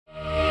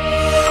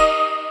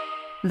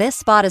This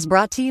spot is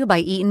brought to you by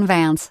Eaton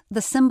Vance,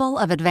 the symbol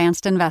of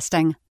advanced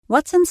investing.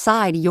 What's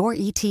inside your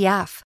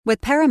ETF?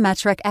 With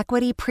Parametric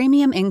Equity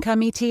Premium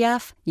Income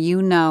ETF,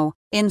 you know.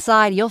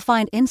 Inside, you'll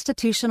find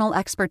institutional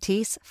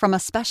expertise from a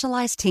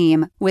specialized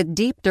team with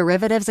deep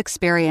derivatives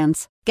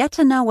experience. Get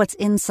to know what's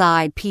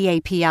inside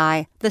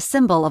PAPI, the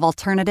symbol of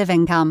alternative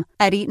income,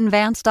 at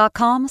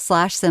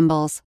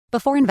eatonvance.com/symbols.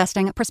 Before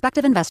investing,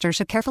 prospective investors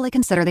should carefully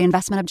consider the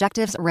investment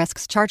objectives,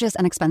 risks, charges,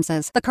 and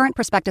expenses. The current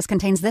prospectus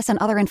contains this and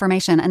other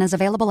information and is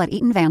available at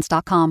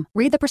eatonvance.com.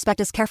 Read the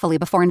prospectus carefully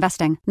before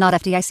investing. Not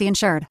FDIC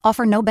insured.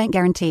 Offer no bank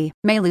guarantee.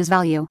 May lose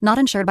value. Not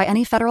insured by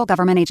any federal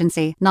government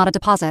agency. Not a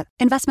deposit.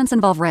 Investments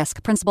involve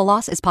risk. Principal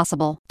loss is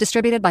possible.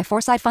 Distributed by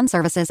Foresight Fund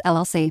Services,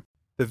 LLC.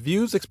 The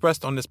views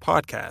expressed on this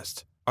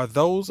podcast are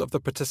those of the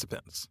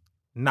participants,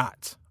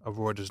 not of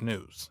Reuters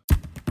News.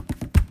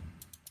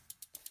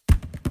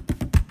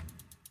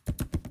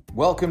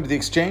 Welcome to The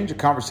Exchange, a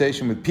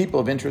conversation with people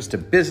of interest to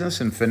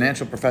business and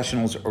financial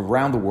professionals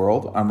around the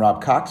world. I'm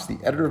Rob Cox, the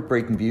editor of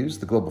Breaking Views,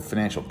 the global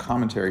financial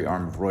commentary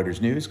arm of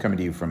Reuters News, coming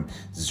to you from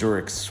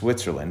Zurich,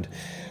 Switzerland.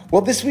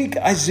 Well, this week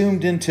I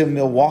zoomed into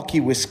Milwaukee,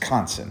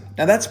 Wisconsin.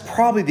 Now, that's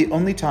probably the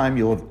only time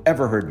you'll have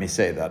ever heard me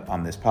say that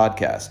on this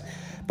podcast.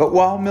 But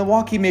while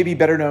Milwaukee may be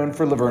better known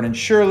for Laverne and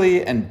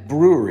Shirley and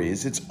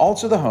breweries, it's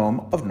also the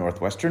home of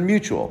Northwestern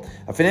Mutual,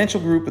 a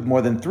financial group with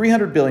more than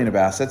 $300 billion of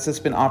assets that's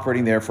been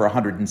operating there for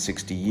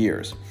 160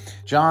 years.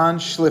 John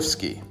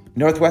Schlifsky,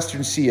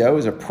 Northwestern CEO,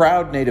 is a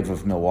proud native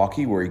of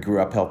Milwaukee, where he grew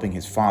up helping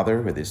his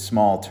father with his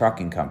small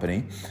trucking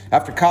company.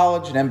 After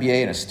college, an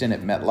MBA, and a stint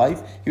at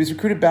MetLife, he was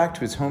recruited back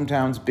to his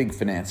hometown's big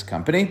finance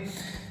company.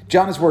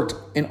 John has worked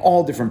in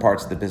all different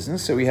parts of the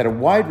business, so we had a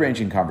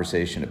wide-ranging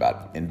conversation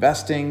about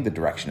investing, the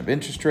direction of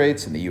interest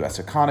rates in the U.S.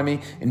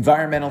 economy,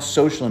 environmental,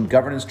 social, and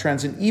governance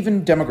trends, and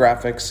even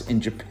demographics in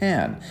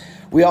Japan.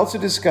 We also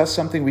discussed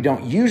something we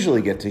don't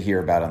usually get to hear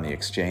about on The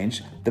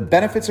Exchange, the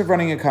benefits of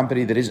running a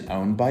company that is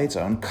owned by its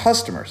own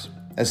customers.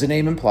 As the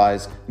name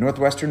implies,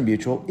 Northwestern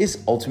Mutual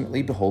is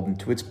ultimately beholden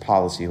to its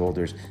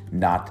policyholders,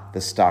 not the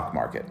stock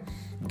market.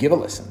 Give a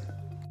listen.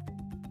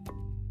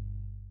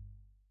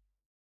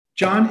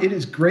 John, it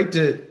is great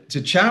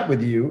to chat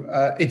with you.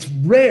 It's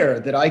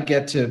rare that I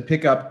get to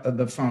pick up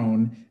the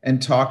phone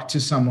and talk to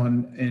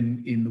someone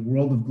in the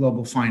world of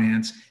global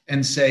finance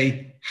and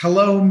say,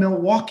 hello,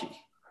 Milwaukee.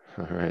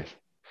 All right.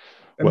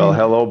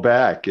 Hello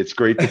back. It's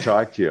great to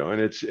talk to you.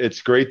 And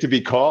it's great to be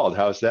called.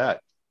 How's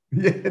that?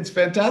 Yeah, it's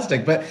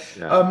fantastic. But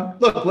yeah.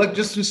 Look,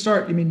 just to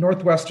start,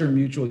 Northwestern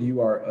Mutual, you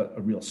are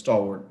a real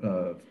stalwart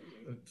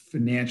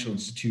financial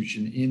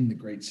institution in the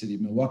great city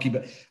of Milwaukee.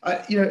 But,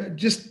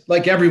 just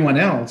like everyone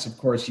else, of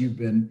course, you've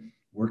been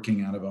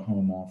working out of a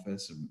home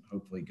office and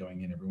hopefully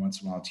going in every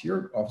once in a while to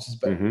your offices,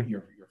 but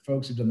your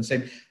folks have done the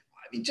same.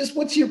 Just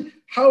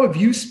how have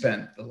you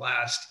spent the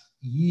last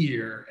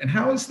year, and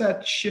how has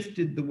that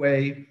shifted the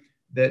way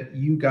that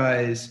you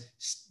guys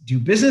do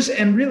business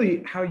and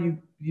really how the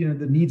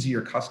needs of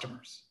your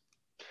customers?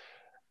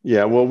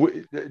 Yeah, well,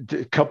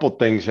 a couple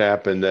things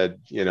happened that,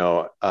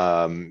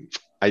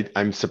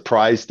 I'm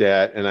surprised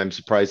at, and I'm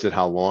surprised at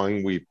how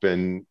long we've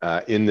been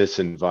in this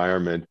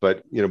environment.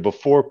 But,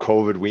 before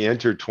COVID, we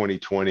entered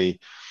 2020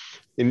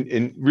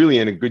 in really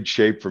in a good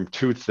shape from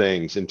two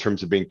things in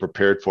terms of being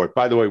prepared for it.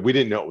 By the way, we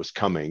didn't know it was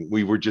coming.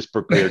 We were just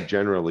prepared,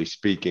 generally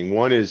speaking.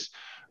 One is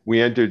we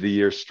entered the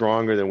year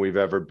stronger than we've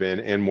ever been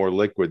and more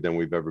liquid than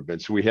we've ever been.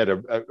 So we had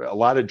a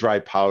lot of dry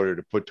powder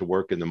to put to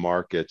work in the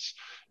markets.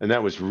 And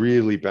that was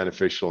really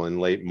beneficial in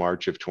late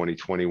March of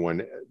 2020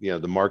 when,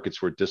 the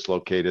markets were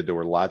dislocated. There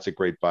were lots of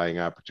great buying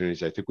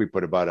opportunities. I think we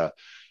put about $1.5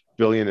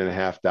 billion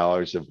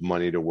of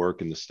money to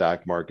work in the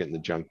stock market and the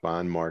junk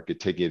bond market,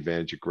 taking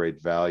advantage of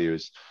great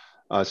values.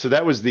 So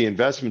that was the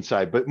investment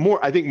side. But more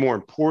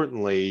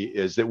importantly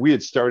is that we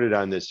had started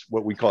on this,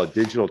 what we call a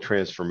digital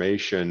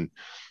transformation,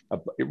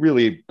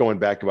 really going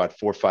back about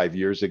 4 or 5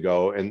 years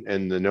ago,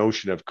 and the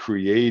notion of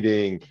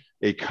creating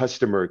a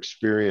customer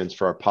experience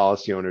for our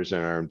policy owners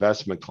and our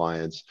investment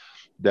clients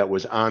that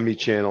was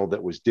omni-channel,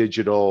 that was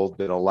digital,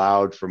 that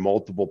allowed for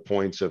multiple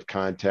points of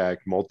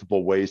contact,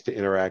 multiple ways to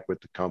interact with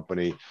the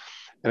company.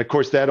 And of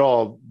course, that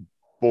all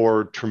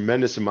bore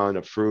tremendous amount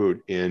of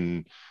fruit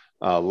in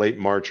late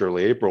March,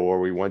 early April, where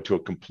we went to a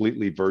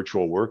completely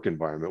virtual work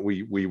environment.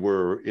 We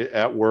were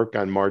at work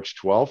on March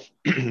 12th,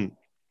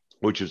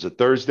 which was a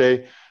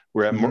Thursday.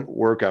 We're at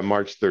work on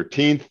March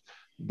 13th.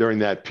 During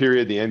that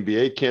period, the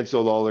NBA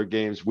canceled all their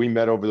games. We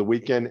met over the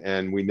weekend,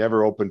 and we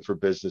never opened for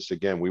business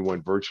again. We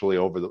went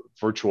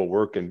virtual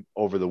work and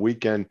over the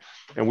weekend,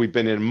 and we've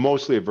been in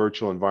mostly a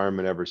virtual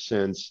environment ever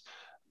since.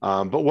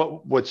 But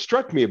what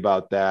struck me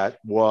about that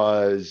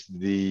was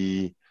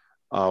the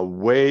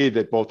way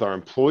that both our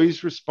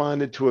employees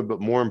responded to it, but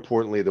more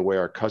importantly, the way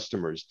our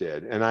customers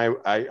did. And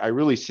I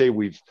really say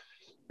we've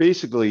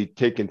basically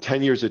taken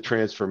 10 years of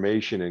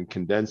transformation and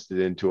condensed it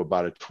into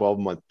about a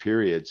 12-month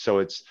period. So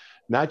it's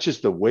not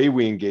just the way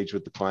we engage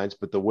with the clients,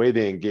 but the way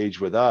they engage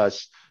with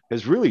us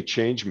has really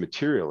changed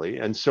materially.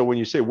 And so when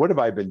you say, what have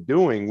I been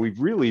doing? We've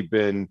really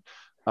been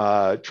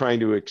trying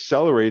to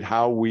accelerate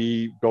how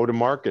we go to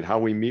market, how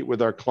we meet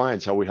with our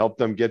clients, how we help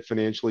them get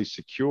financially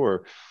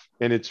secure.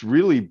 And it's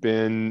really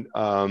been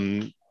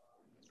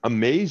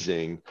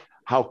amazing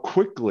how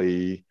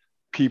quickly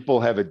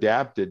people have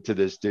adapted to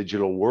this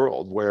digital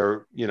world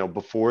where,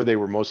 before they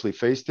were mostly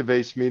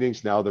face-to-face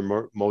meetings, now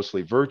they're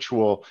mostly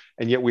virtual,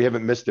 and yet we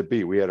haven't missed a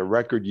beat. We had a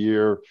record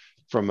year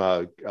from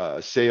a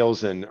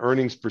sales and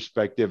earnings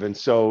perspective. And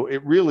so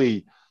it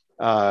really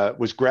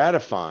was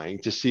gratifying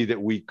to see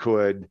that we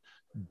could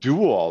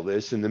do all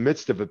this in the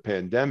midst of a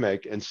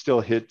pandemic and still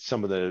hit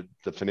some of the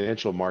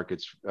financial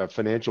markets,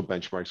 financial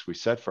benchmarks we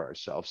set for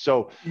ourselves.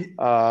 So,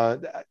 I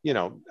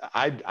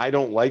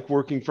don't like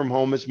working from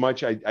home as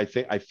much. I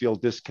think I feel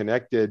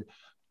disconnected,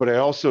 but I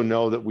also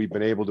know that we've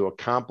been able to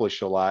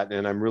accomplish a lot,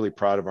 and I'm really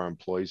proud of our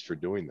employees for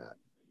doing that.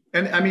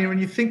 And I mean, when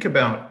you think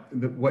about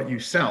what you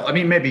sell, I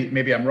mean,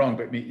 maybe I'm wrong,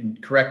 but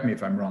correct me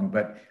if I'm wrong.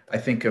 But I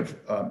think of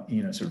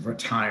sort of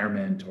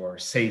retirement or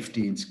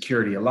safety and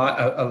security. A lot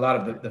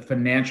of the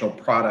financial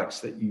products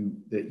that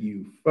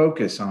you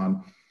focus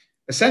on,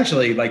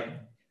 essentially, like,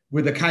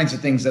 were the kinds of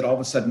things that all of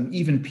a sudden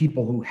even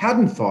people who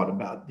hadn't thought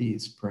about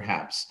these,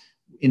 perhaps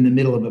in the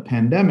middle of a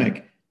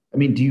pandemic. I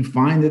mean, do you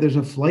find that there's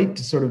a flight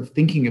to sort of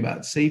thinking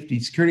about safety,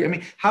 security? I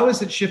mean, how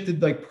has it shifted,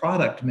 like,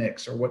 product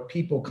mix or what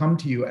people come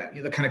to you at,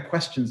 the kind of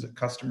questions that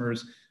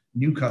customers,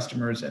 new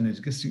customers and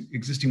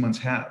existing ones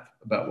have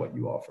about what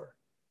you offer?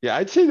 Yeah,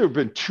 I'd say there have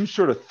been two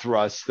sort of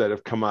thrusts that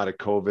have come out of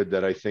COVID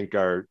that I think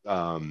are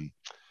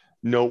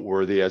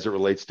noteworthy as it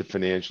relates to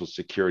financial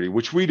security,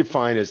 which we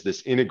define as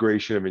this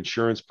integration of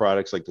insurance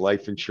products like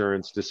life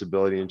insurance,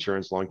 disability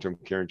insurance, long-term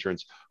care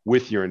insurance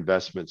with your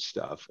investment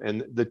stuff.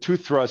 And the two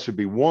thrusts would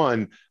be,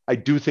 one, I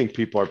do think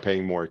people are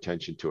paying more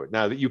attention to it.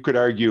 Now, that you could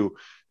argue,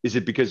 is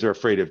it because they're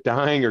afraid of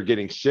dying or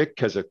getting sick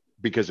because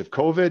of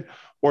COVID,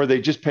 or are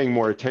they just paying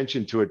more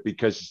attention to it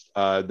because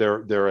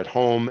they're at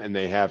home and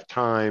they have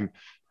time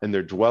and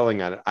they're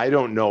dwelling on it? I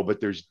don't know,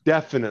 but there's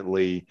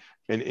definitely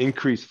an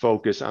increased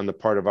focus on the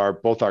part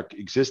of both our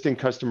existing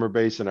customer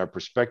base and our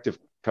prospective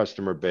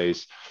customer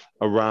base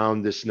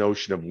around this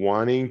notion of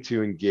wanting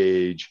to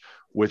engage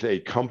with a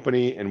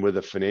company and with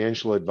a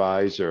financial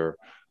advisor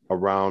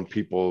around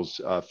people's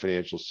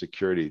financial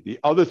security. The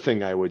other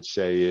thing I would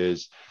say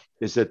is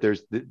that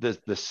there's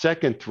the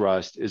second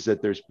thrust is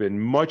that there's been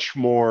much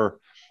more,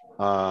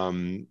 I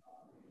don't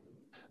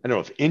know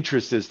if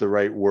interest is the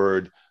right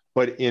word,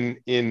 but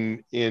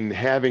in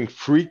having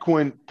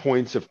frequent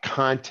points of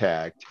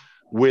contact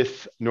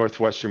with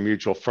Northwestern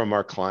Mutual from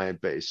our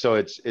client base. So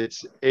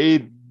it's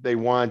they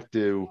want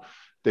to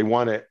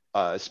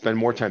spend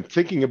more time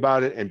thinking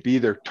about it, and B,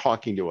 they're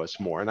talking to us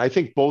more. And I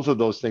think both of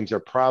those things are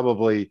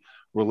probably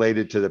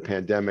related to the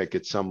pandemic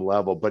at some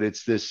level. But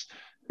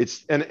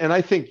and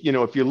I think,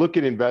 if you look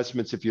at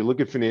investments, if you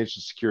look at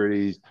financial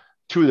securities,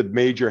 two of the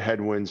major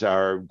headwinds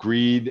are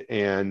greed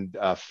and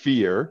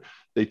fear.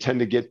 They tend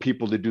to get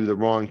people to do the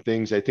wrong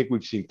things. I think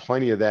we've seen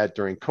plenty of that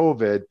during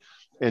COVID.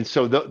 And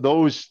so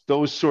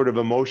those sort of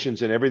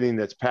emotions and everything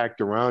that's packed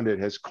around it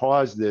has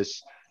caused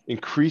this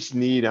increased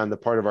need on the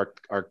part of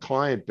our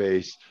client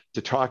base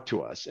to talk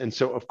to us. And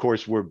so, of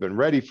course, we've been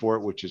ready for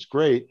it, which is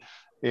great.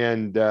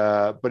 And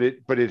but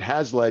it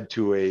has led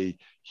to a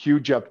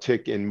huge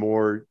uptick in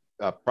more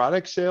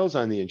product sales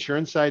on the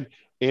insurance side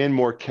and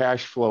more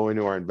cash flow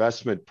into our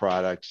investment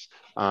products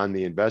on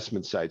the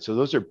investment side. So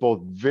those are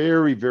both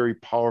very, very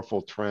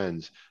powerful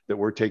trends that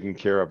we're taking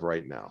care of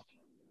right now.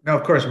 Now,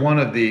 of course, one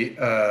of the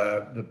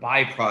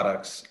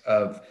byproducts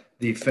of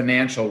the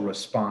financial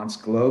response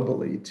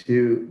globally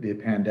to the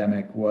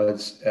pandemic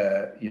was,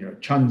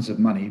 tons of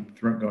money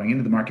going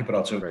into the market, but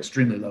also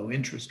extremely low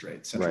interest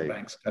rates. Central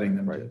banks cutting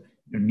them to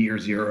near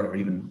zero or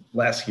even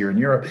less here in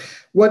Europe.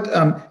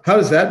 How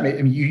does that make?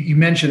 I mean, you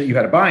mentioned that you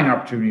had a buying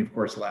opportunity, of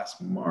course, last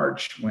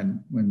March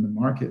when the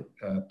market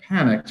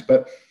panicked.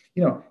 But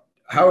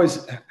how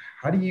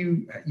do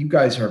you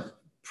guys are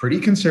pretty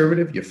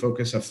conservative. You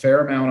focus a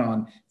fair amount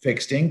on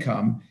fixed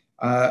income.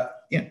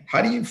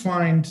 How do you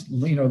find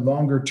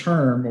longer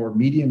term or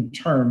medium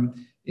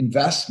term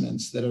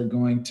investments that are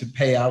going to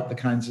pay out the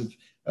kinds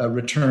of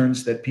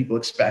returns that people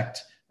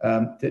expect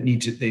that they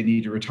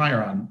need to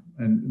retire on,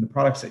 and the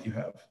products that you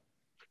have?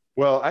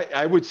 Well,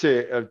 I would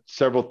say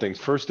several things.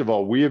 First of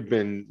all, we have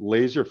been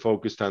laser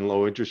focused on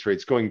low interest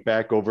rates going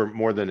back over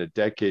more than a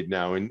decade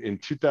now. In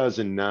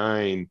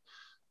 2009.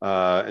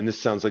 And this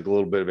sounds like a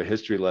little bit of a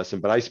history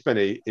lesson, but I spent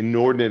an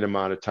inordinate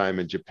amount of time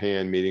in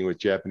Japan meeting with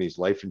Japanese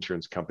life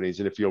insurance companies.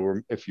 And if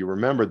you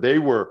remember, they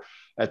were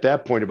at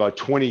that point about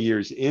 20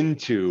 years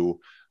into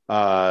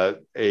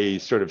a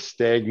sort of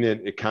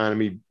stagnant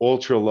economy,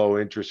 ultra low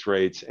interest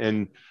rates,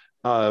 and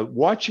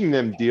watching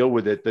them deal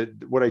with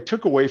it. What I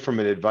took away from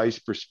an advice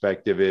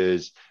perspective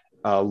is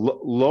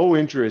low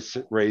interest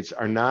rates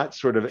are not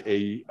sort of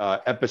a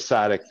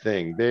episodic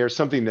thing. They are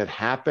something that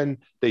happen.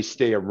 They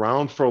stay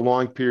around for a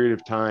long period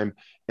of time,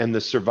 and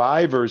the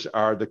survivors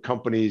are the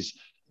companies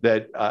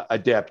that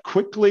adapt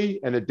quickly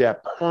and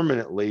adapt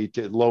permanently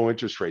to low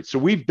interest rates. So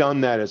we've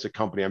done that as a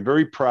company. I'm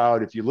very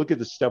proud. If you look at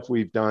the stuff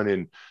we've done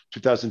in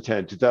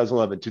 2010,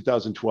 2011,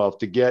 2012,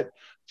 to get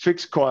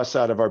fixed costs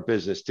out of our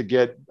business, to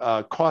get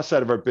costs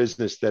out of our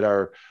business that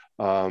are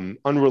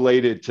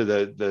unrelated to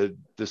the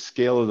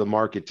scale of the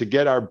market, to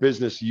get our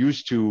business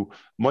used to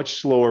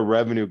much slower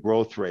revenue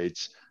growth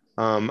rates.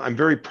 I'm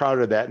very proud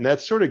of that. And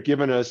that's sort of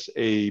given us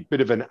a bit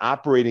of an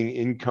operating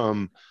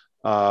income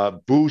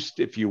boost,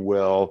 if you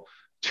will,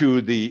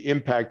 to the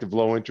impact of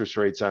low interest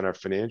rates on our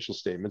financial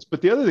statements.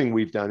 But the other thing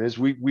we've done is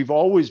we've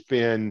always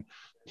been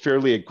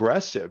fairly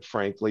aggressive,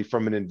 frankly,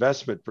 from an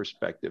investment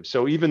perspective.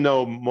 So even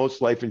though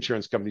most life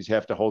insurance companies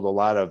have to hold a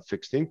lot of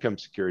fixed income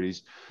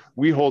securities,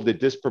 we hold a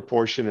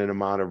disproportionate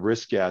amount of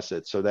risk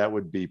assets. So that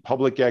would be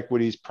public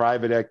equities,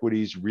 private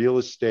equities, real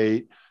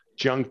estate,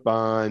 junk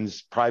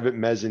bonds, private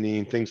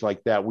mezzanine, things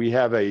like that. We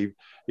have a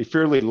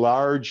fairly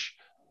large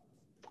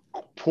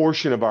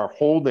portion of our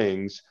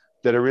holdings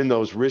that are in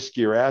those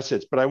riskier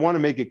assets. But I want to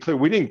make it clear,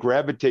 we didn't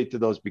gravitate to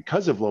those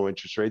because of low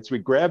interest rates. We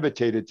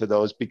gravitated to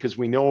those because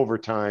we know over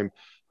time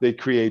they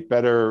create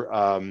better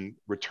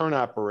return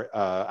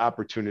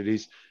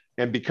opportunities.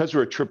 And because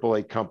we're a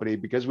AAA company,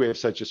 because we have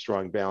such a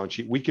strong balance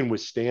sheet, we can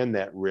withstand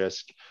that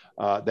risk,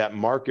 that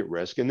market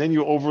risk. And then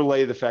you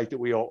overlay the fact that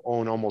we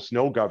own almost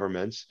no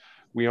governments.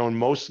 We own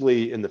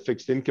mostly in the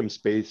fixed income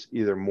space,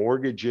 either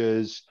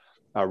mortgages,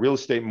 real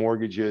estate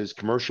mortgages,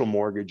 commercial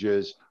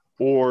mortgages,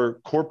 or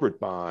corporate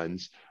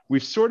bonds.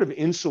 We've sort of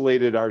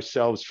insulated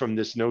ourselves from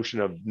this notion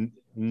of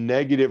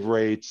negative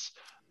rates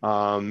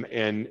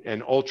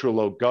and ultra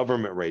low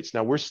government rates.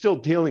 Now, we're still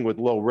dealing with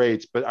low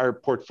rates, but our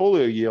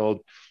portfolio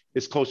yield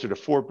is closer to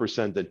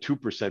 4% than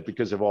 2%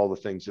 because of all the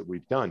things that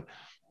we've done.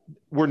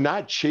 We're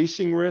not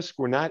chasing risk.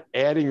 We're not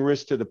adding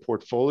risk to the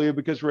portfolio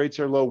because rates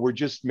are low. We're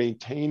just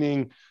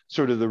maintaining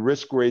sort of the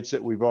risk rates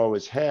that we've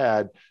always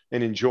had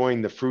and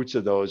enjoying the fruits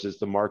of those as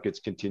the markets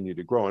continue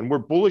to grow. And we're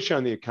bullish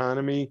on the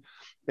economy.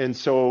 And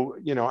so,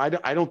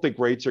 I don't think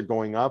rates are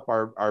going up.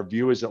 Our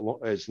view is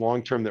as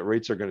long-term that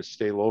rates are going to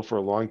stay low for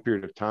a long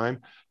period of time.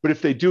 But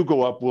if they do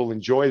go up, we'll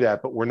enjoy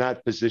that. But we're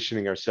not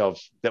positioning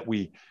ourselves that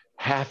we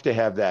have to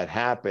have that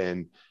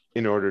happen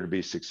in order to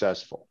be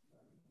successful.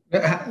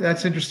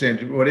 That's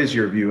interesting. What is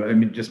your view? I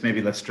mean, just maybe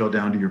let's drill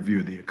down to your view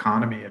of the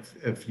economy.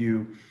 If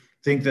you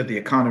think that the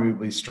economy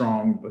will be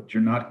strong, but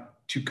you're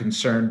not too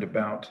concerned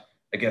about,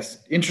 I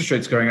guess, interest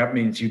rates going up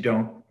means you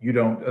don't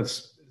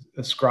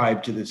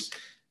ascribe to this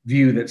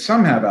view that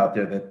some have out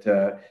there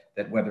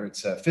that whether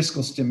it's a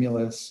fiscal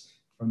stimulus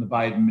from the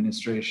Biden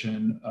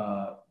administration,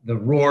 the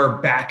roar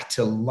back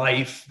to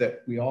life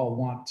that we all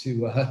want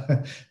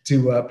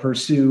to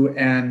pursue,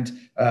 and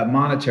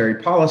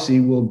monetary policy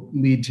will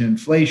lead to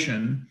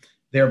inflation,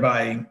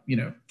 thereby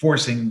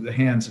forcing the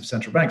hands of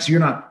central banks. So you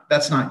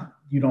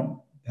don't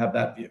have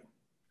that view.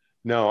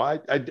 No,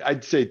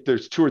 I'd say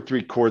there's two or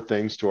three core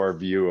things to our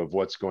view of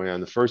what's going on.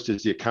 The first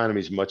is the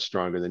economy is much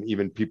stronger than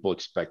even people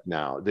expect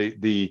now.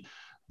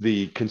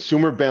 The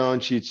consumer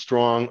balance sheet's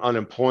strong,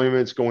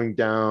 unemployment's going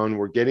down,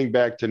 we're getting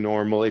back to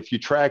normal. If you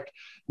track,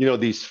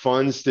 these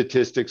fun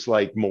statistics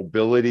like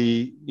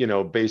mobility,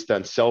 based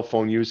on cell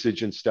phone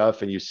usage and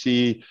stuff, and you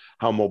see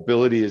how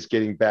mobility is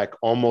getting back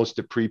almost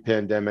to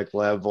pre-pandemic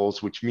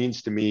levels, which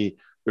means to me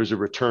there's a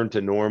return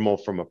to normal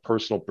from a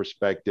personal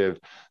perspective.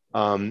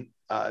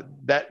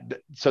 That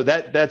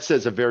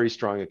says a very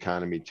strong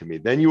economy to me.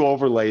 Then you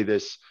overlay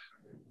this,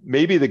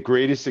 maybe the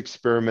greatest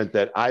experiment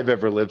that I've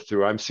ever lived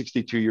through. I'm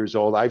 62 years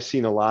old. I've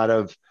seen a lot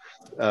of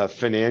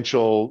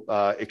financial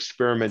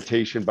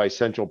experimentation by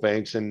central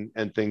banks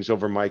and things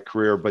over my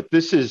career, but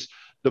this is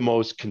the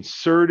most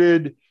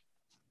concerted,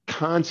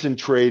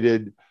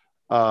 concentrated,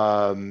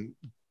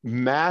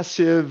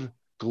 massive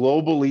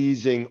global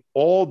easing,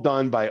 all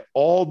done by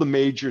all the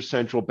major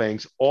central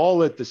banks,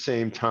 all at the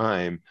same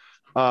time.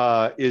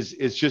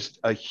 Is just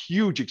a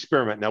huge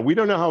experiment. Now, we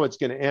don't know how it's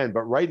going to end,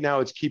 but right now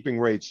it's keeping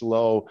rates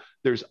low.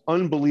 There's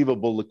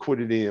unbelievable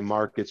liquidity in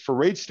markets. For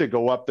rates to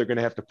go up, they're going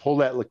to have to pull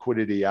that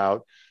liquidity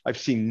out. I've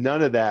seen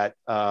none of that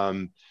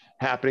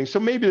happening.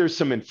 So maybe there's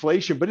some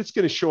inflation, but it's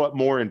going to show up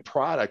more in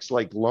products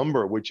like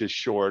lumber, which is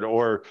short,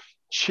 or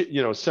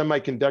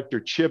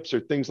semiconductor chips or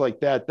things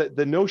like that.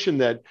 The notion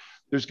that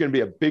there's going to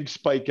be a big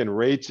spike in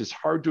rates is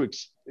hard to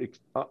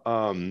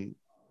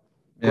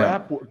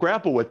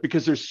grapple with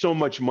because there's so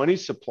much money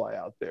supply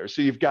out there.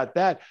 So you've got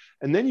that.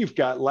 And then you've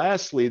got,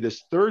 lastly,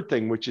 this third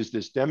thing, which is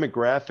this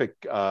demographic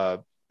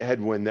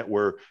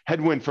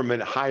headwind from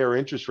a higher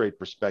interest rate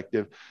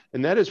perspective.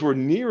 And that is we're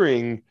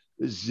nearing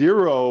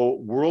zero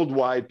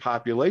worldwide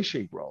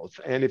population growth.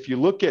 And if you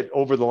look at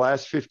over the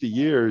last 50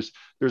 years,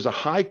 there's a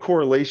high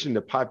correlation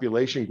to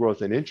population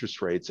growth and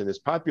interest rates. And as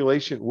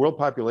world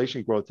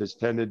population growth has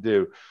tended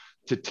to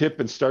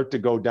tip and start to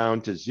go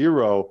down to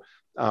zero,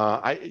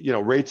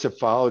 rates have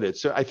followed it.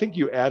 So I think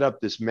you add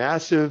up this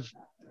massive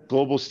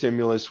global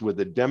stimulus with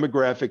a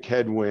demographic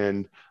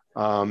headwind,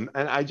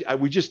 and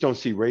we just don't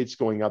see rates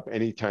going up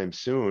anytime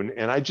soon.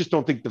 And I just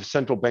don't think the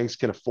central banks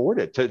can afford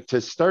it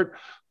to start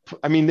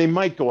I mean, they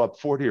might go up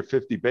 40 or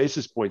 50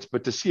 basis points,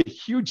 but to see a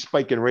huge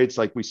spike in rates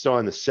like we saw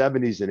in the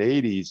 70s and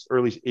 80s,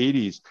 early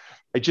 80s,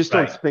 I just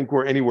don't think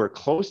we're anywhere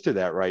close to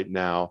that right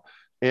now.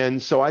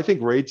 And so I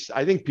think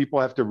people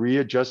have to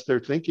readjust their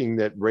thinking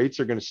that rates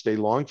are going to stay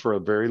long for a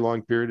very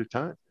long period of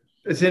time.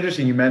 It's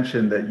interesting. You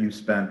mentioned that you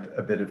spent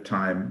a bit of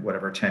time,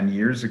 10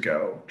 years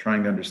ago,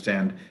 trying to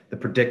understand the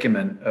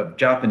predicament of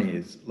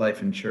Japanese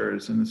life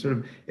insurers. And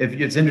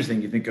it's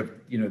interesting. You think of,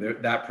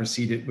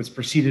 that was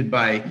preceded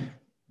by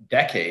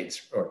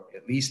decades, or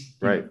at least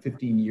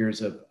 15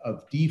 years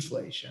of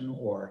deflation,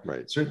 or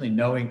certainly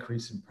no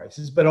increase in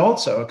prices, but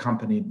also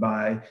accompanied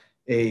by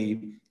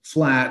a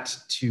flat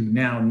to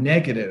now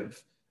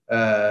negative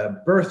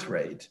birth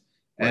rate.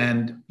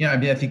 And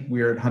I think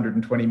we're at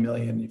 120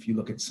 million. If you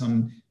look at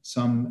some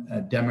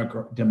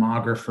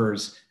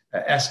demographers'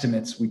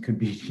 estimates, we could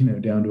be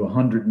down to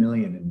 100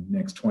 million in the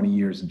next 20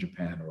 years in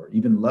Japan, or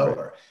even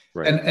lower.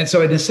 And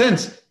so, in a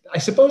sense, I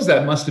suppose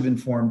that must have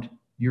informed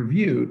your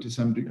view to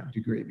some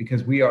degree,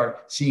 because we are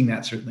seeing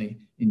that certainly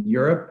in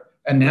Europe.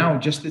 And now,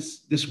 just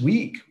this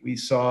week, we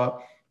saw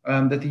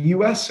that the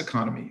U.S.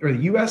 economy, or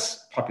the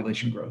U.S.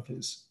 population growth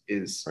is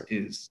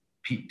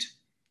peaked.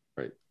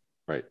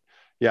 Right.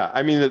 Yeah,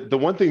 I mean, the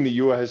one thing the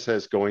U.S.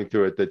 has going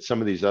through it that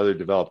some of these other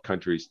developed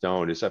countries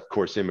don't is, of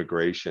course,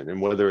 immigration. And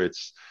whether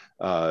it's,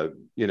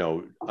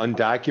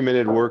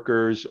 undocumented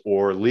workers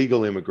or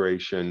legal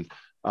immigration,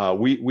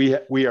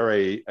 we are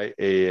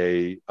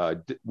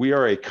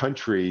a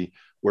country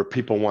where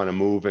people want to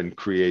move and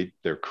create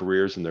their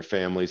careers and their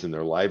families and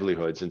their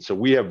livelihoods. And so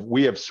we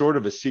have sort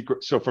of a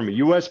secret. So from a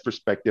U.S.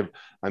 perspective,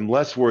 I'm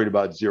less worried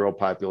about zero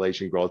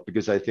population growth,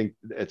 because I think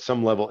at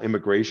some level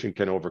immigration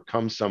can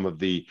overcome some of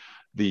the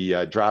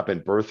drop in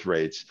birth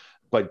rates.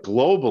 But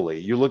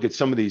globally, you look at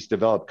some of these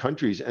developed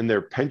countries and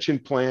their pension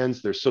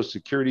plans, their social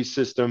security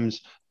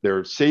systems,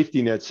 their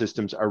safety net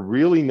systems are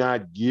really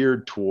not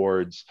geared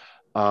towards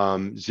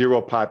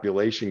zero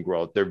population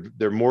growth.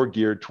 They're more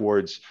geared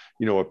towards,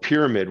 a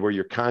pyramid where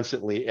you're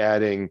constantly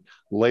adding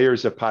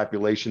layers of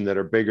population that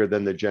are bigger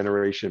than the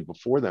generation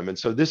before them. And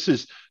so this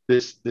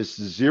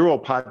zero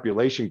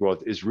population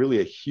growth is really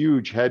a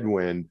huge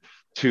headwind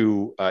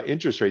to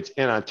interest rates.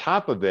 And on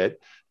top of it,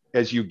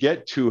 as you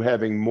get to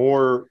having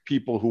more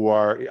people who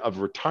are of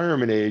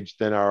retirement age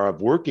than are of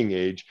working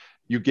age,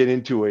 you get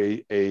into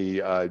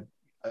a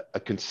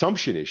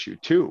consumption issue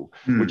too,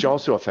 which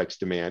also affects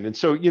demand. And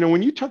so,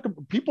 when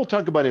people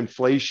talk about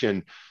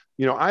inflation,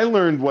 I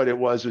learned what it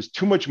was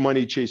too much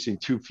money chasing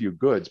too few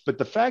goods. But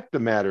the fact of the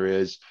matter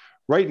is,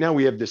 right now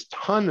we have this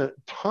ton of,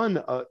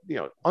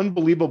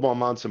 unbelievable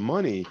amounts of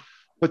money,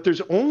 but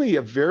there's only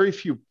a very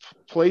few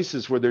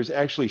places where there's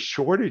actually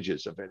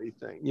shortages of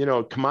anything.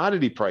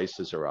 Commodity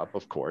prices are up,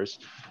 of course,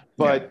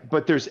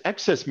 but there's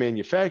excess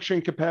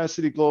manufacturing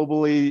capacity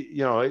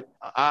globally.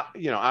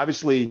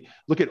 Obviously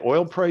look at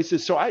oil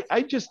prices. So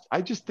I just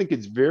think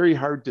it's very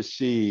hard to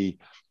see,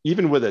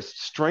 even with a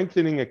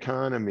strengthening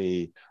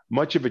economy,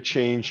 much of a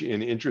change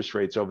in interest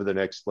rates over the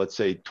next, let's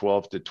say,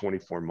 12 to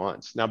 24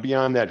 months. Now,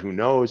 beyond that, who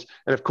knows?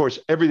 And of course,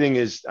 everything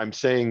is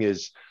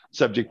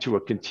subject to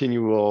a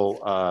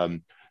continual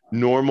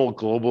normal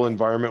global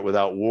environment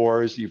without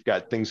wars. You've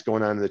got things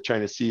going on in the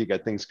China Sea. You've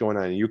got things going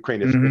on in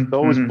Ukraine. If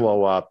those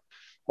blow up,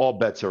 all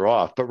bets are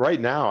off. But right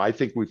now, I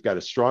think we've got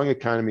a strong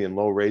economy and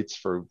low rates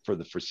for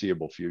the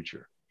foreseeable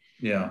future.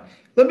 Yeah.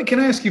 Can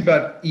I ask you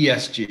about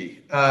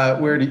ESG?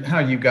 How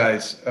you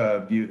guys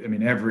view? I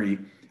mean, every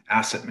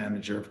asset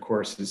manager, of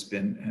course,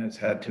 has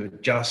had to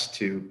adjust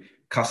to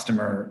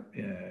customer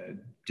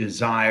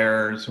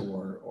desires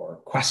or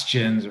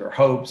questions or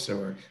hopes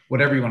or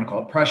whatever you want to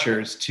call it,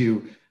 pressures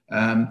to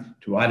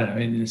I don't know,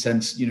 in a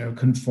sense,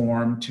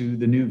 conform to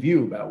the new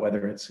view about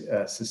whether it's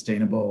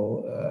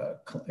sustainable,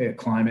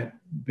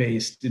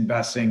 climate-based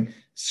investing,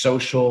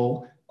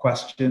 social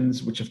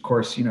questions, which of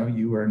course,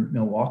 you were in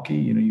Milwaukee,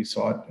 you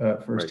saw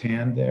it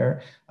firsthand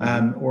there,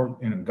 or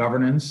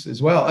governance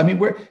as well. I mean,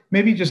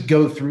 maybe just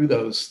go through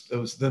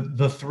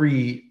the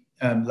three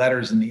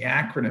letters in the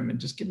acronym and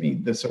just give me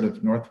the sort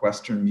of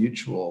Northwestern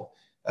Mutual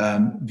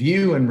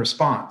view and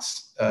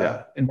response.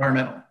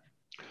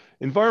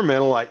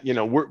 Environmental,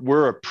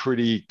 we're a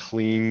pretty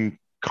clean,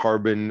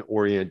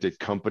 carbon-oriented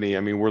company. I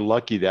mean, we're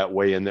lucky that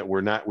way in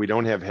that we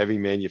don't have heavy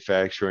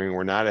manufacturing.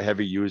 We're not a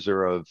heavy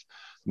user of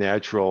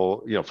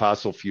natural,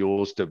 fossil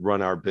fuels to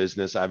run our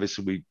business.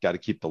 Obviously, we've got to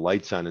keep the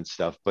lights on and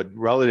stuff. But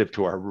relative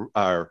to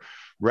our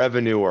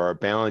revenue or our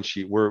balance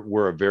sheet,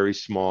 we're a very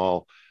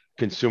small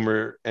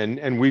consumer,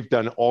 and we've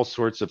done all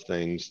sorts of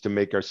things to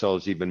make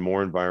ourselves even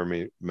more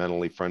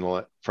environmentally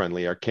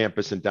friendly. Our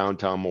campus in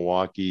downtown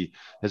Milwaukee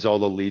has all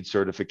the LEED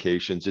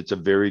certifications. It's a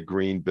very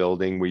green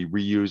building. We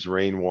reuse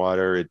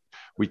rainwater.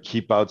 We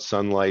keep out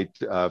sunlight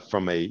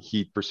from a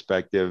heat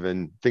perspective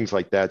and things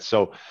like that.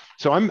 So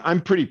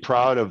I'm pretty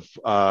proud of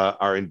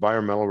our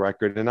environmental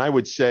record, and I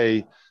would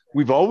say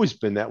we've always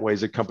been that way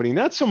as a company,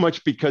 not so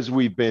much because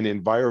we've been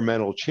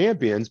environmental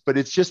champions, but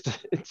it's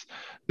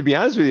to be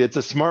honest with you, it's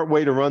a smart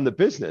way to run the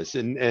business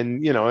and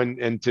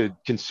to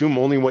consume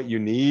only what you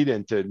need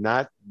and to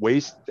not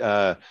waste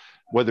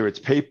whether it's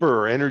paper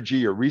or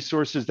energy or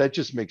resources, that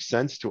just makes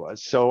sense to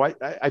us. So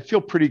I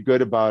feel pretty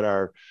good about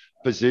our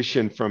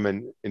position from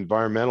an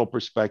environmental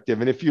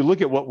perspective. And if you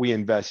look at what we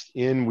invest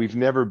in, we've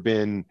never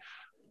been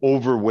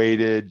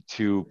overweighted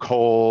to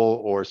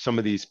coal or some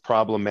of these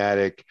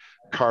problematic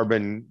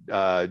carbon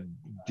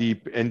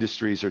deep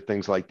industries or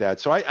things like that.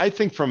 So I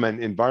think from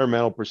an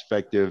environmental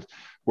perspective,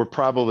 we're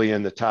probably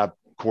in the top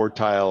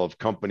quartile of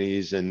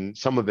companies, and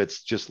some of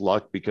it's just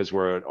luck because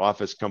we're an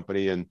office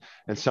company, and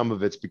some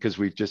of it's because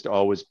we've just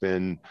always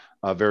been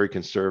very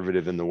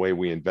conservative in the way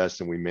we invest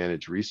and we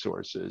manage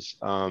resources.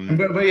 But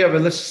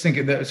let's just think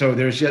of that. So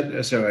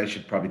I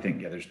should probably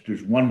think,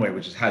 there's one way,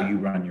 which is how you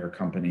run your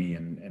company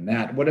and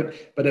that.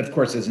 But of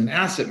course, as an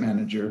asset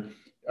manager,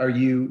 how do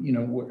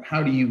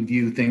you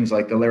view things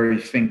like the Larry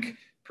Fink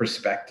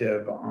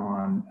perspective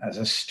on as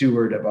a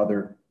steward of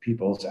other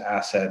people's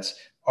assets?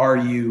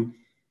 Do you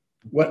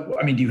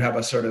have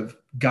a sort of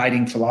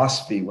guiding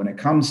philosophy when it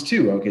comes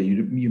to, okay,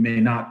 you may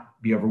not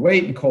be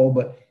overweight in coal,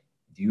 but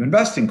do you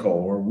invest in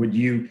coal? Or would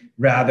you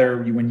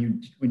rather, when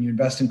you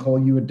invest in coal,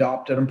 you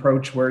adopt an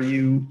approach where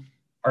you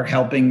are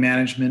helping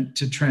management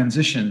to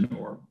transition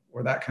or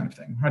that kind of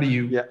thing? How do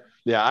you?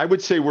 Yeah, I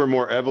would say we're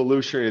more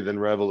evolutionary than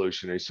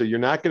revolutionary. So you're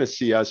not going to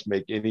see us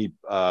make any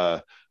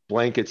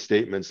blanket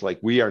statements like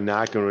we are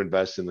not going to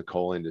invest in the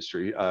coal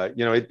industry.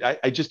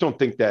 I just don't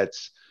think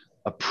that's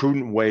a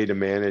prudent way to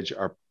manage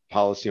our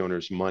policy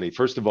owners' money.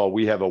 First of all,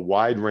 we have a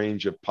wide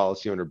range of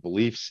policy owner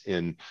beliefs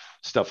in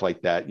stuff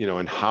like that,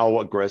 and how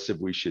aggressive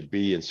we should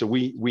be. And so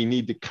we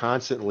need to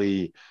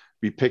constantly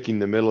be picking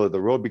the middle of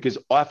the road, because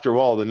after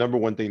all, the number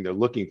one thing they're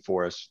looking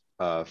for us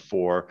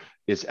for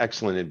is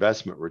excellent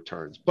investment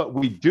returns. But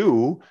we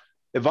do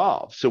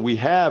evolve. So we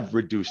have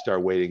reduced our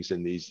weightings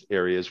in these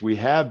areas. We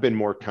have been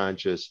more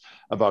conscious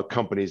about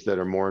companies that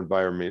are more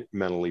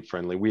environmentally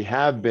friendly. We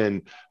have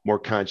been more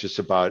conscious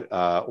about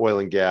oil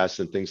and gas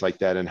and things like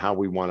that and how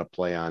we want to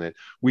play on it.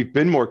 We've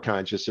been more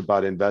conscious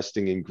about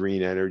investing in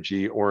green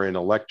energy or in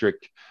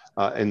electric,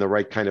 in the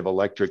right kind of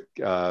electric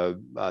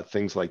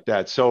things like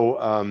that.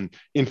 So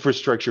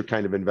infrastructure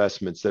kind of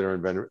investments that are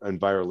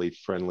environmentally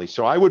friendly.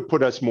 So I would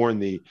put us more in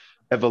the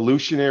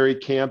evolutionary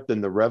camp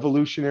than the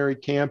revolutionary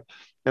camp.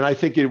 And I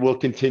think it will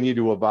continue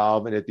to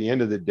evolve. And at the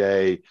end of the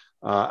day,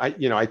 I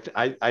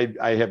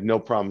have no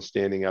problem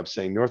standing up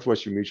saying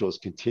Northwestern Mutual is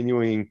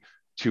continuing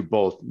to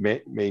both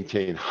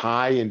maintain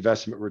high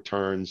investment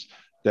returns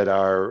that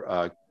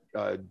are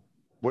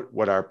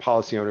what our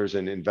policy owners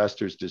and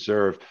investors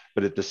deserve,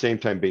 but at the same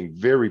time being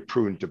very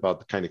prudent about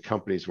the kind of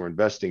companies we're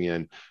investing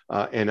in,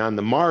 and on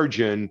the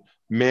margin,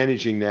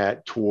 managing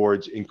that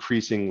towards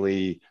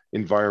increasingly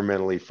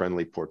environmentally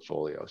friendly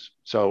portfolios.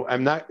 So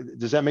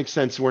does that make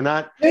sense?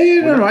 I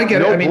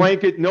get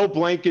it. No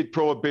blanket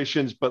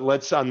prohibitions, but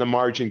let's on the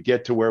margin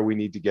get to where we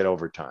need to get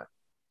over time.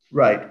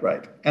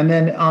 Right. And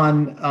then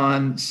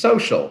on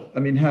social,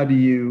 how do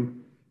you,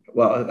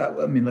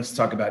 let's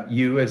talk about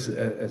you as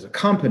a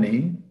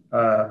company.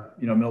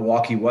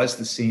 Milwaukee was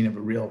the scene of a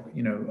real,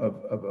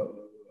 of a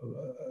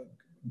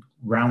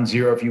ground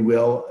zero, if you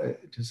will,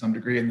 to some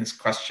degree, in this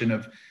question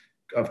of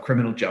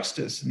criminal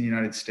justice in the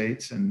United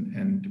States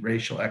and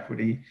racial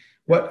equity.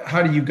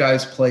 How do you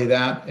guys play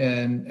that?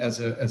 And as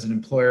an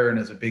employer and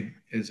as a big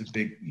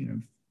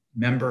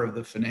member of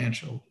the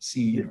financial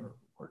scene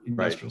or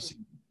industrial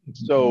scene.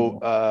 So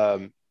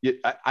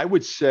I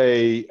would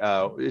say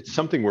it's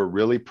something we're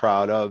really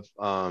proud of.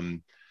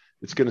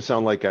 It's going to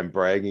sound like I'm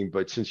bragging,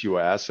 but since you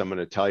asked, I'm going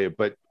to tell you.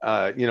 But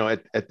at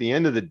the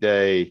end of the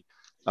day,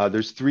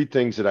 there's three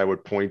things that I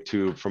would point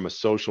to from a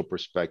social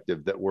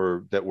perspective that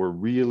were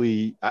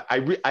really,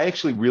 I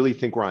actually really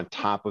think we're on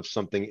top of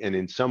something, and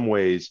in some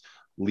ways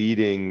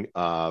leading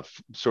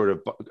sort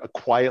of a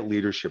quiet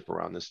leadership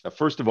around this stuff.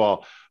 First of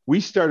all, we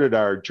started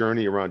our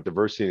journey around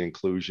diversity and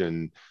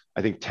inclusion,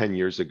 I think 10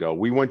 years ago.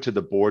 We went to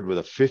the board with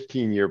a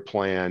 15-year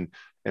plan.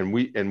 And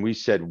we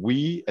said,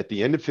 at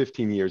the end of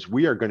 15 years,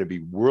 we are going to be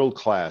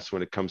world-class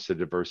when it comes to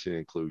diversity and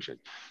inclusion.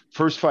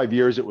 First 5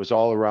 years, it was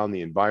all around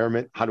the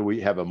environment. How do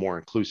we have a more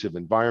inclusive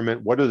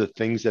environment? What are the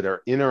things that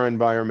are in our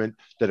environment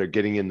that are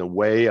getting in the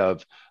way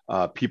of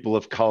people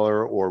of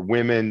color or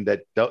women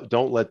that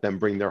don't let them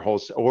bring their whole,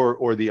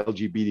 or the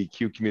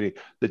LGBTQ community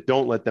that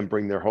don't let them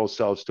bring their whole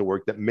selves to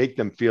work, that make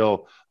them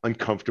feel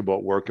uncomfortable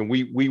at work? And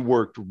we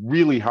worked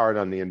really hard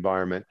on the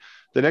environment.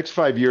 The next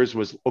 5 years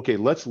was, okay,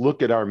 let's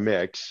look at our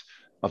mix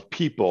of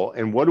people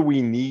and what do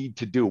we need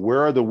to do?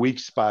 Where are the weak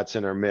spots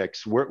in our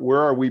mix?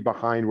 Where are we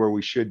behind where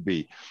we should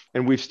be?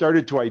 And we've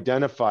started to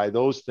identify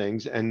those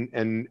things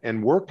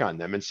and work on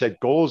them and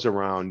set goals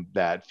around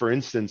that. For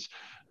instance,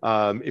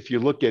 if you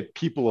look at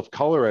people of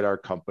color at our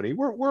company,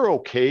 we're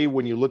okay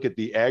when you look at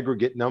the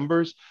aggregate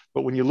numbers,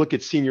 but when you look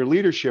at senior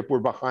leadership, we're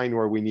behind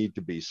where we need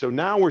to be. So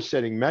now we're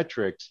setting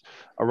metrics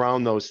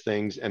around those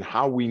things and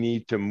how we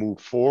need to move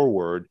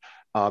forward.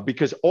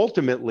 Because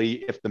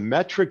ultimately, if the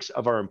metrics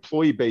of our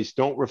employee base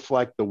don't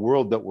reflect the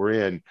world that we're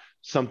in,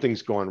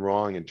 something's gone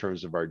wrong in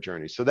terms of our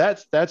journey. So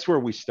that's where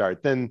we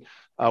start. Then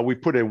we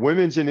put a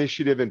women's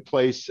initiative in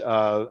place,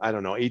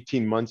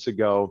 18 months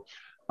ago.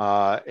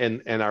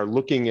 and are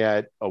looking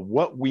at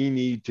what we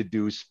need to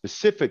do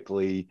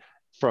specifically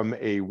from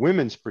a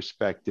women's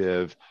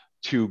perspective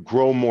to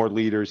grow more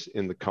leaders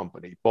in the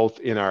company, both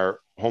in our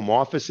home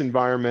office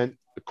environment,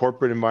 the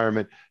corporate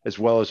environment, as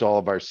well as all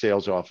of our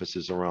sales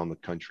offices around the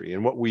country.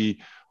 And what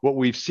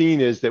we've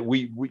seen is that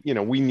we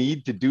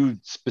need to do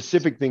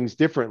specific things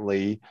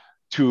differently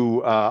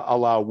to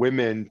allow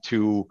women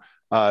to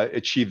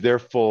achieve their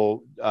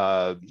full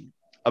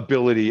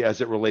ability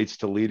as it relates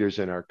to leaders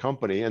in our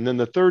company. And then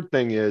the third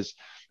thing is,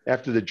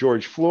 after the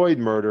George Floyd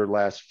murder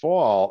last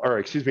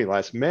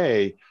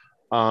May,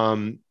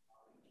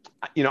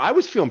 I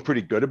was feeling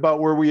pretty good about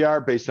where we are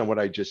based on what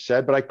I just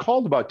said, but I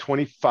called about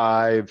 20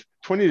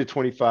 to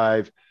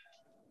 25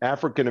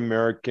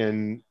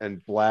 African-American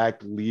and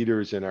Black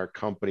leaders in our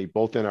company,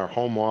 both in our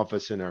home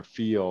office and our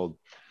field.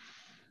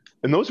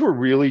 And those were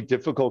really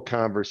difficult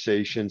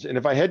conversations. And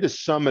if I had to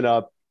sum it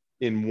up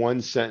in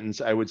one sentence,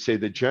 I would say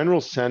the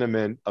general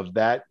sentiment of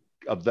that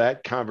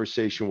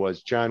conversation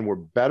was, John, we're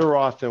better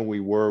off than we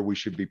were. We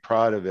should be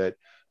proud of it,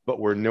 but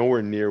we're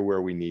nowhere near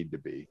where we need to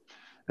be.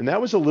 And that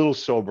was a little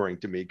sobering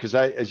to me because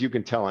as you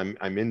can tell,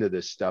 I'm into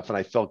this stuff and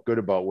I felt good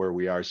about where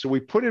we are. So we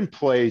put in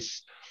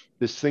place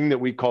this thing that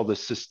we call the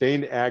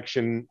Sustained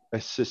Action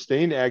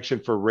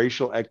for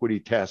Racial Equity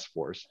Task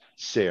Force,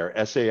 SARE,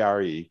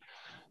 S-A-R-E.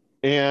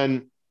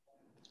 And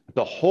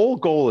the whole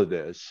goal of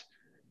this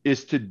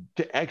is to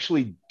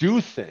actually do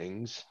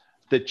things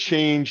that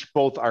change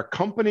both our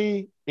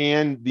company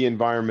and the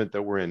environment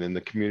that we're in and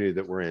the community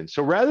that we're in.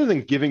 So rather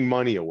than giving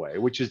money away,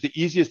 which is the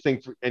easiest thing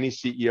for any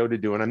CEO to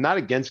do, and I'm not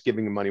against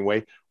giving money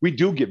away, we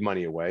do give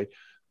money away,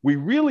 we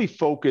really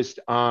focused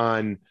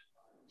on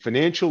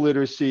financial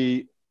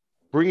literacy,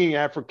 bringing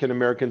African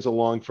Americans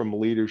along from a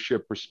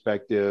leadership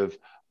perspective,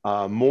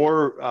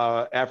 more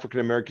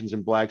African Americans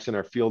and Blacks in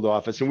our field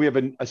office, and we have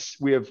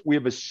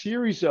a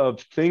series of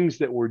things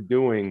that we're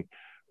doing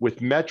with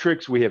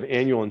metrics. We have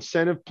annual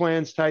incentive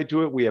plans tied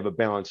to it. We have a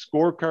balanced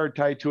scorecard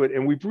tied to it,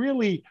 and we've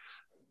really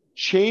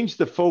changed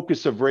the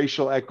focus of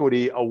racial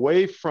equity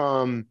away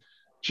from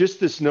just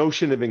this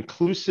notion of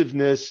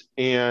inclusiveness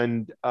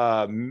and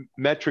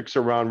metrics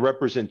around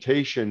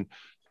representation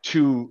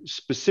to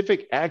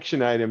specific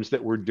action items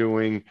that we're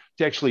doing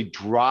to actually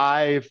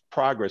drive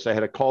progress. I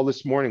had a call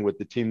this morning with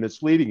the team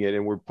that's leading it,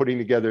 and we're putting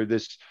together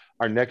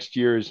our next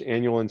year's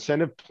annual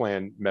incentive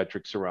plan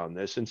metrics around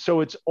this. And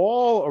so it's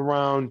all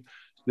around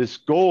this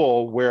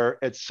goal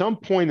where at some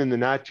point in the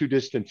not too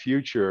distant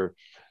future,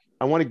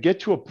 I want to get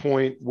to a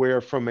point where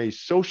from a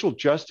social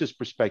justice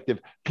perspective,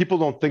 people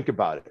don't think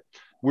about it.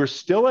 We're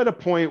still at a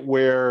point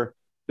where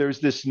there's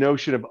this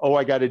notion of,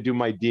 I got to do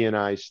my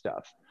D&I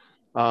stuff.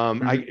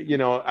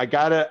 I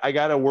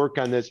gotta work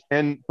on this.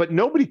 But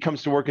nobody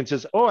comes to work and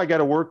says, I got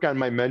to work on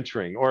my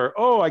mentoring,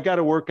 or, I got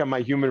to work on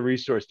my human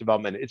resource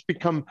development. It's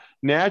become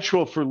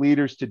natural for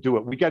leaders to do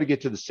it. We got to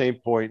get to the same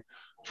point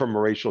from a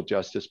racial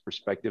justice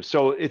perspective.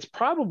 So it's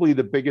probably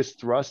the biggest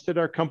thrust at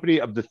our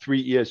company of the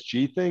 3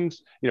 ESG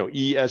things,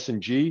 E, S,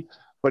 and G,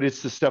 but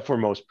it's the stuff we're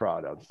most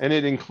proud of. And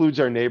it includes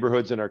our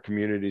neighborhoods and our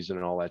communities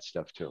and all that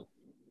stuff too.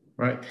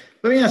 Right.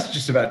 Let me ask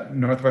just about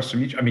Northwestern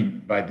Mutual. I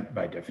mean, by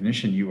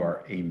definition, you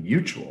are a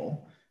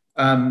mutual.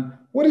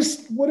 What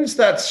is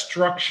that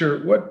structure?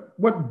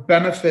 What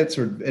benefits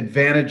or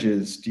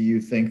advantages do you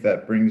think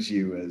that brings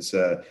you as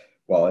the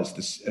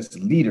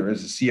leader,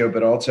 as a CEO,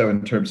 but also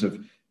in terms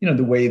of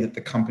the way that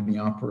the company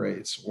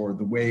operates or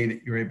the way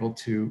that you're able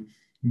to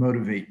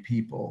motivate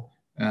people?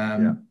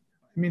 I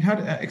mean, how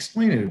to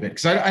explain it a bit?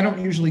 Because I don't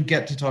usually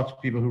get to talk to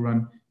people who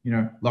run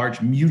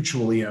large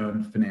mutually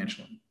owned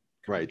financial.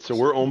 Right. So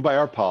we're owned by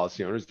our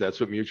policy owners. That's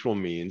what mutual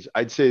means.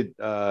 I'd say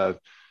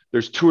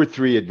there's 2 or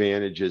 3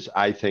 advantages,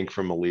 I think,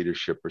 from a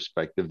leadership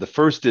perspective. The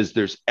first is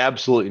there's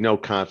absolutely no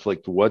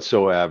conflict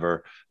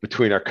whatsoever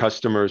between our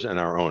customers and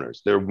our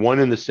owners. They're one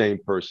and the same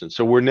person.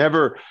 So we're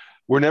never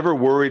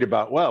worried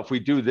about, if we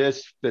do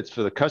this, that's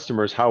for the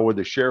customers, how would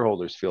the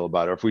shareholders feel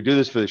about it? Or if we do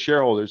this for the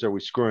shareholders, are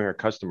we screwing our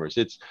customers?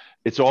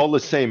 It's all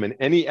the same. And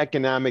any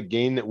economic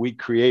gain that we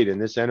create in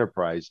this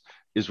enterprise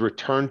is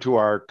returned to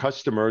our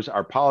customers,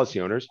 our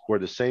policy owners, who are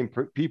the same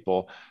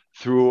people,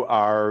 through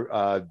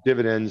our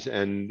dividends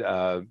and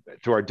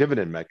through our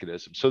dividend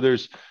mechanism. So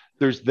there's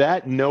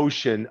that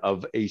notion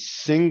of a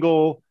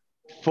single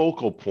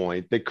focal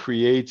point that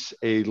creates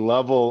a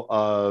level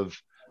of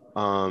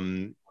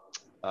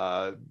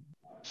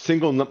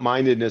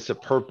single-mindedness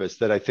of purpose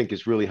that I think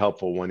is really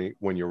helpful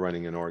when you're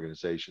running an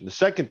organization. The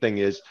second thing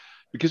is,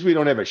 because we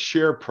don't have a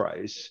share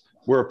price,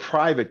 we're a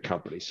private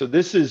company. So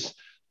this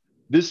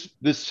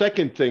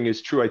second thing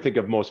is true, I think,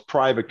 of most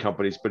private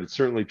companies, but it's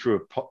certainly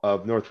true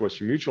of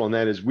Northwestern Mutual, and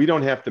that is we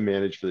don't have to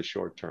manage for the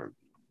short term.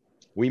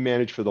 We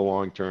manage for the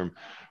long term.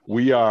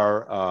 We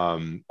are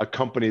a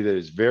company that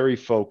is very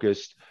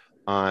focused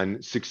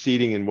on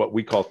succeeding in what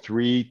we call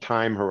 3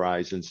 time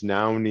horizons,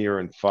 now, near,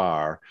 and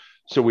far.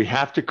 So we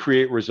have to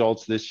create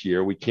results this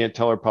year. We can't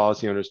tell our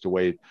policy owners to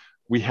wait.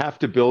 We have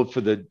to build for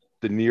the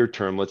near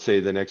term, let's say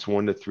the next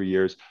 1 to 3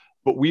 years.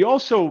 But we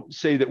also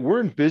say that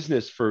we're in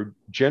business for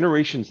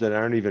generations that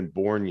aren't even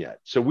born yet.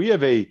 So we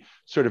have a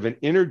sort of an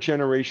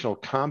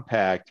intergenerational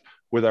compact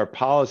with our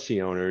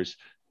policy owners.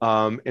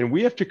 And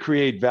we have to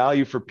create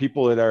value for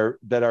people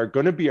that are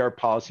going to be our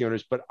policy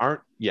owners, but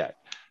aren't yet.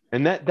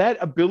 And that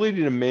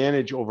ability to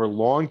manage over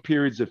long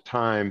periods of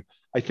time,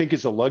 I think,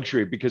 is a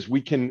luxury, because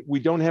we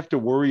don't have to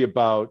worry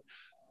about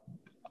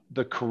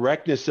the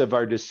correctness of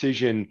our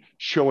decision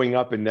showing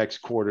up in next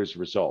quarter's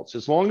results.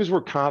 As long as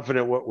we're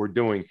confident what we're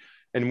doing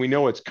and we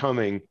know it's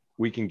coming,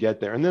 we can get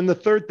there. And then the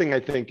third thing,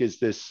 I think, is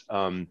this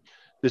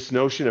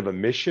notion of a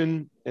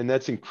mission, and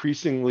that's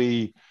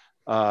increasingly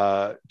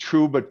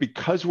true. But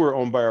because we're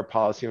owned by our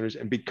policy owners,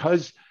 and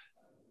because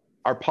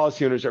our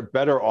policy owners are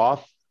better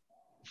off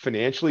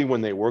financially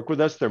when they work with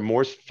us, they're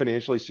more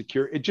financially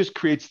secure. It just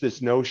creates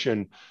this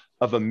notion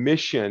of a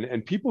mission,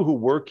 and people who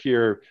work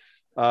here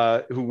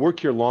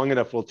long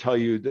enough will tell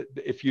you that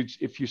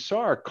if you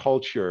saw our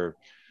culture,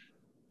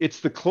 it's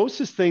the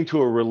closest thing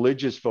to a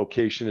religious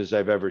vocation as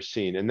I've ever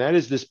seen. And that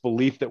is this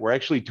belief that we're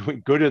actually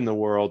doing good in the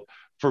world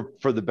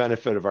for the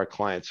benefit of our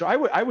clients. So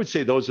I would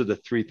say those are the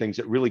three things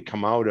that really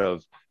come out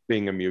of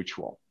being a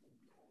mutual.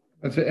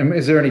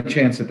 Is there any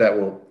chance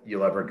that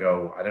you'll ever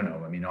go? I don't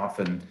know. I mean,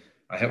 often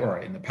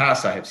in the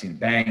past, I have seen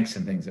banks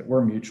and things that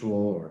were mutual,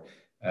 or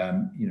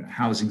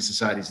housing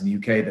societies in the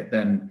UK that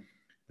then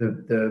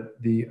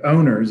the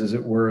owners, as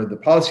it were, the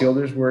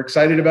policyholders, were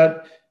excited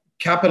about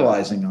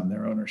capitalizing on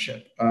their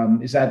ownership.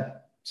 Is that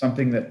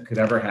something that could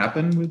ever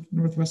happen with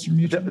Northwestern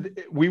Mutual?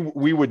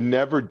 We would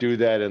never do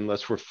that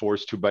unless we're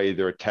forced to by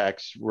either a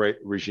tax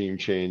regime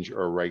change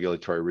or a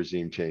regulatory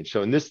regime change.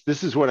 So, and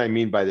this is what I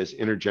mean by this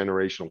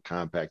intergenerational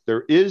compact.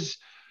 There is,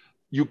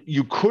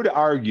 you could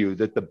argue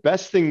that the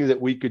best thing that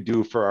we could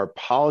do for our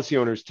policy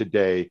owners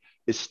today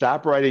is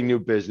stop writing new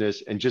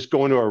business and just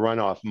go into a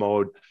runoff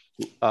mode,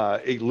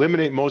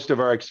 eliminate most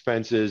of our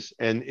expenses,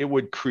 and it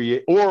would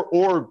create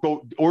or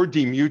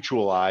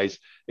demutualize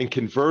and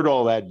convert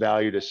all that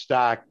value to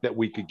stock that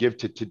we could give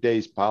to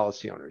today's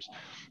policy owners.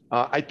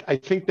 I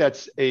think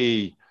that's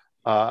an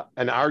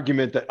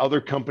argument that other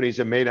companies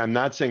have made. I'm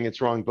not saying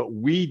it's wrong, but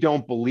we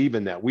don't believe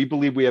in that. We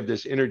believe we have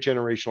this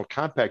intergenerational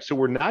compact. So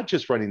we're not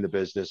just running the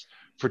business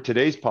for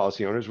today's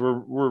policy owners.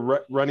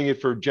 We're running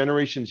it for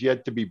generations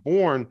yet to be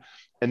born.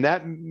 And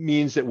that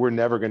means that we're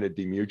never going to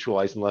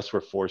demutualize unless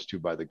we're forced to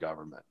by the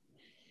government.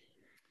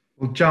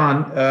 Well,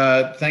 John,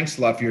 thanks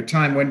a lot for your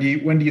time. When do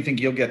you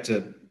think you'll get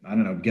to,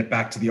 get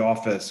back to the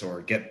office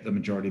or get the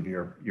majority of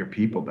your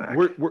people back?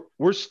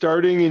 We're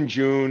starting in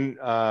June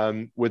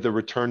with a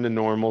return to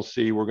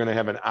normalcy. We're going to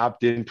have an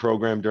opt-in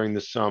program during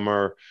the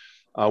summer.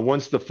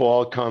 Once the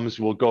fall comes,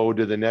 we'll go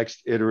to the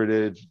next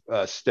iterative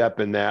step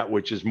in that,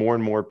 which is more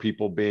and more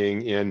people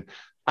being in.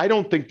 I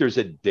don't think there's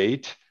a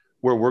date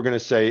where we're going to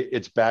say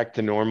it's back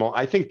to normal.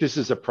 I think this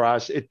is a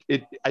process.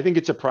 I think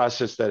it's a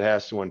process that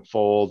has to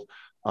unfold,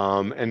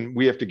 and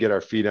we have to get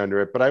our feet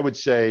under it. But I would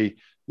say,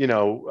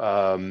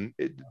 there'll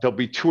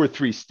be 2 or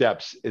 3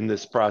 steps in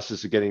this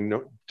process of getting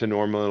to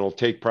normal. It'll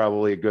take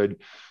probably a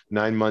good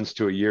 9 months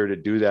to a year to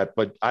do that.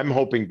 But I'm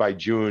hoping by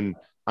June,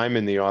 I'm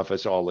in the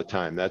office all the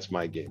time. That's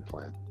my game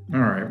plan. All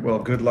right. Well,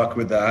 good luck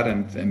with that,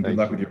 and good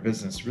luck with your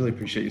business. Really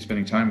appreciate you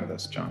spending time with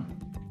us, John.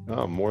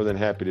 Oh, more than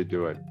happy to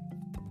do it.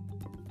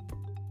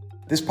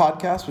 This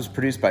podcast was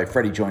produced by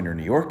Freddie Joyner,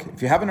 New York.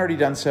 If you haven't already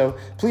done so,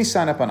 please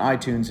sign up on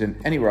iTunes and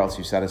anywhere else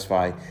you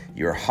satisfy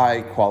your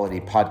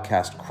high-quality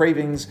podcast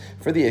cravings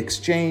for The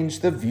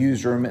Exchange, The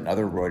Viewsroom, and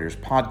other Reuters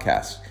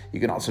podcasts. You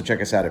can also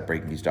check us out at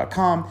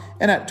breakingviews.com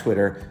and at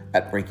Twitter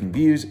at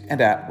breakingviews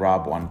and at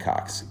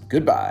Rob1Cox.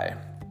 Goodbye.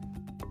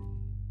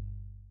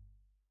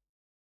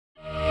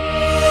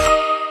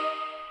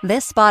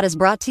 This spot is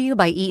brought to you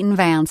by Eaton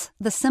Vance,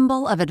 the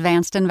symbol of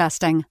advanced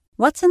investing.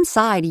 What's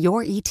inside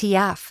your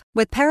ETF?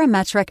 With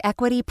Parametric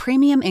Equity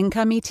Premium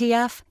Income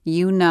ETF,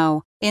 you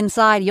know.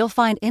 Inside, you'll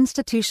find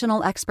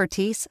institutional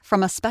expertise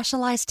from a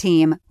specialized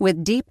team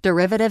with deep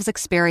derivatives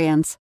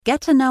experience.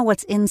 Get to know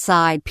what's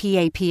inside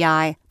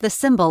PAPI, the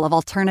symbol of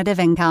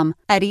alternative income,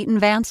 at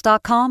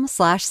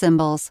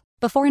eatonvance.com/symbols.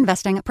 Before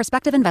investing,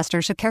 prospective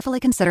investors should carefully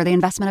consider the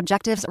investment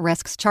objectives,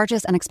 risks,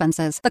 charges, and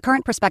expenses. The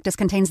current prospectus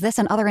contains this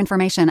and other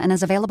information and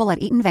is available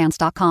at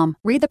eatonvance.com.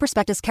 Read the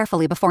prospectus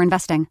carefully before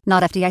investing.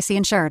 Not FDIC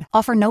insured.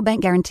 Offer no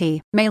bank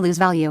guarantee. May lose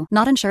value.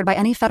 Not insured by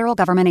any federal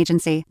government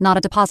agency. Not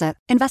a deposit.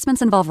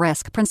 Investments involve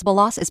risk. Principal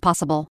loss is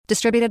possible.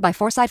 Distributed by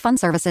Foresight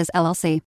Fund Services, LLC.